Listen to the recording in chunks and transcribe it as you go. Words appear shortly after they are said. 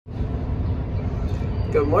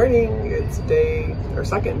Good morning. It's our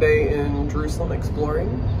second day in Jerusalem exploring,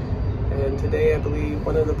 and today I believe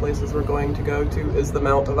one of the places we're going to go to is the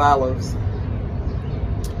Mount of Olives.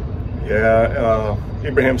 Yeah,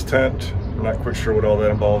 Abraham's tent. I'm not quite sure what all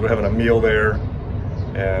that involves. We're having a meal there,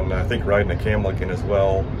 and I think riding a camel again as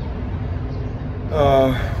well.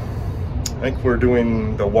 I think we're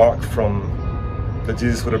doing the walk that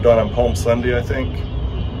Jesus would have done on Palm Sunday, I think.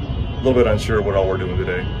 A little bit unsure what all we're doing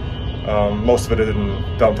today. Most of it is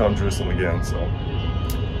in downtown Jerusalem again, so.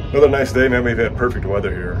 Another nice day, man. We've had perfect weather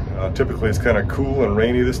here. Typically it's kind of cool and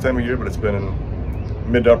rainy this time of year, but it's been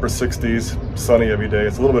in mid to upper 60s, sunny every day.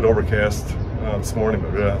 It's a little bit overcast this morning,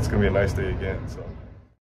 but yeah, it's gonna be a nice day again, so.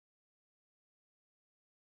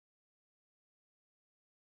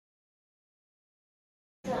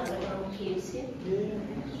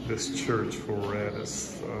 This church where we're at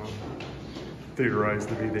is theorized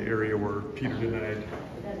to be the area where Peter denied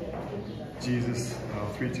Jesus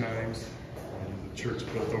 3 times. And the church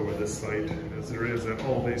built over this site, as there is at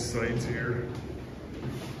all these sites here.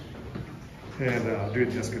 And during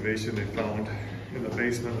the excavation, they found in the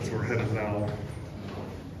basement, that's where we're headed now.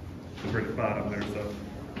 Right at the bottom,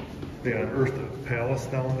 they unearthed a palace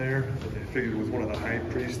down there. And they figured it was one of the high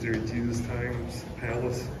priests during Jesus' time's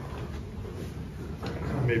palace.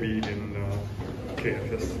 Maybe in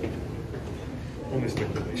Caiaphas. Only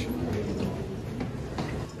speculation.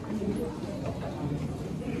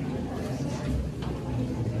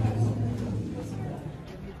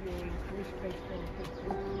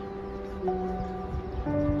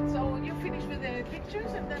 So you finish with the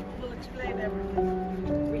pictures and then we'll explain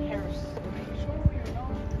everything. Rehearse. Sure, you know.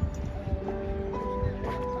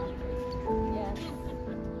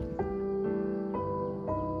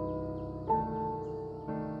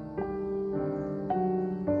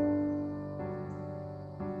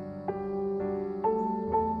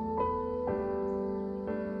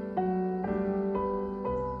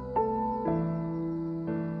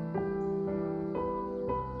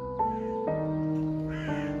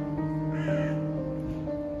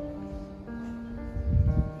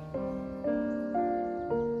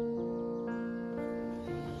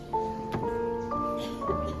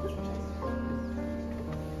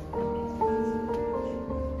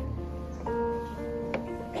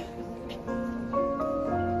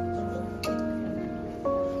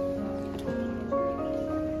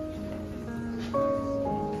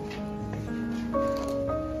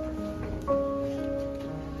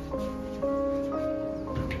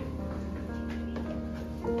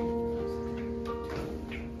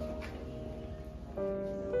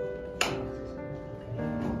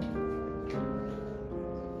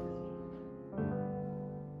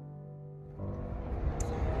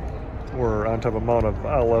 We're on top of Mount of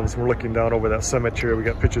Olives. We're looking down over that cemetery we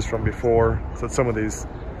got pictures from before. So some of these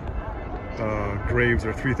graves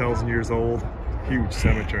are 3,000 years old. Huge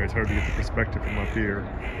cemetery. It's hard to get the perspective from up here.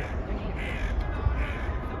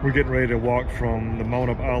 We're getting ready to walk from the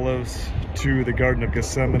Mount of Olives to the Garden of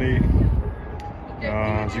Gethsemane.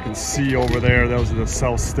 As you can see over there, those are the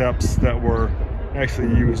south steps that were actually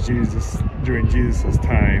used during Jesus'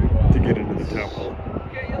 time to get into the temple.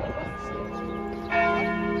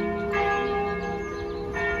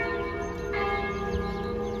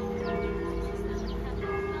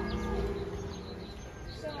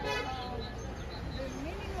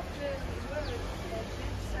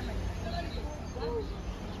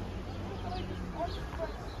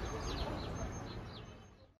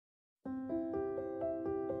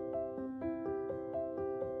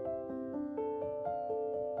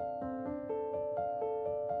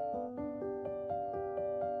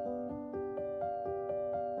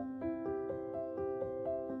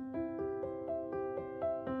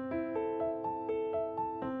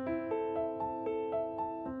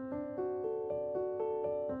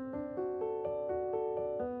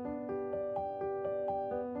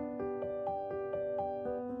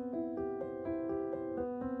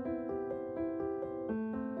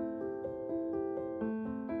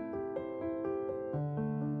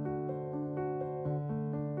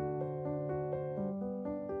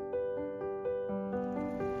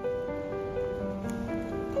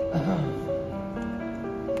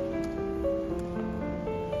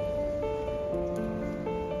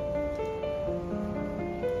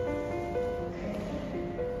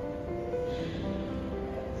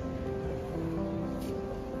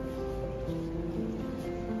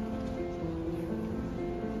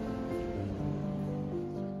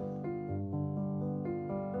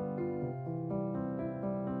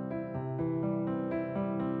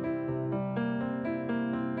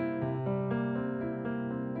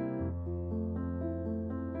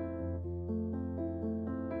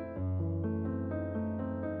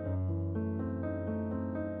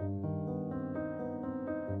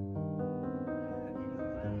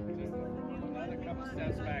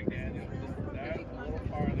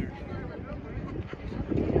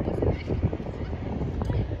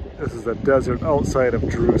 This is the desert outside of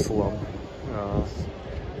Jerusalem.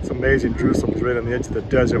 It's amazing. Jerusalem is right on the edge of the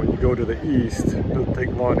desert. When you go to the east, it doesn't take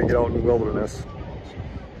long to get out in the wilderness.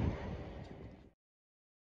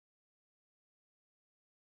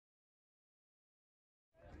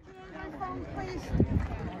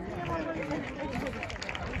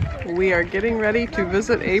 We are getting ready to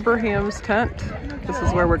visit Abraham's tent. This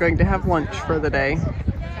is where we're going to have lunch for the day.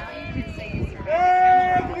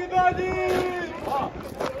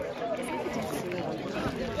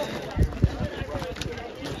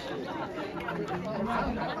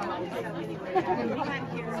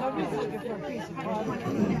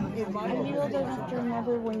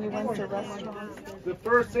 Remember when you went to restaurants? The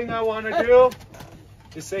first thing I want to do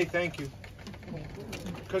is say thank you.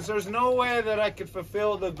 Because there's no way that I could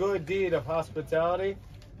fulfill the good deed of hospitality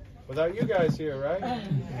without you guys here, right?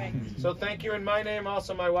 So thank you in my name,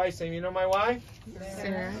 also my wife's name. You know my wife?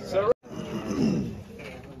 Sarah.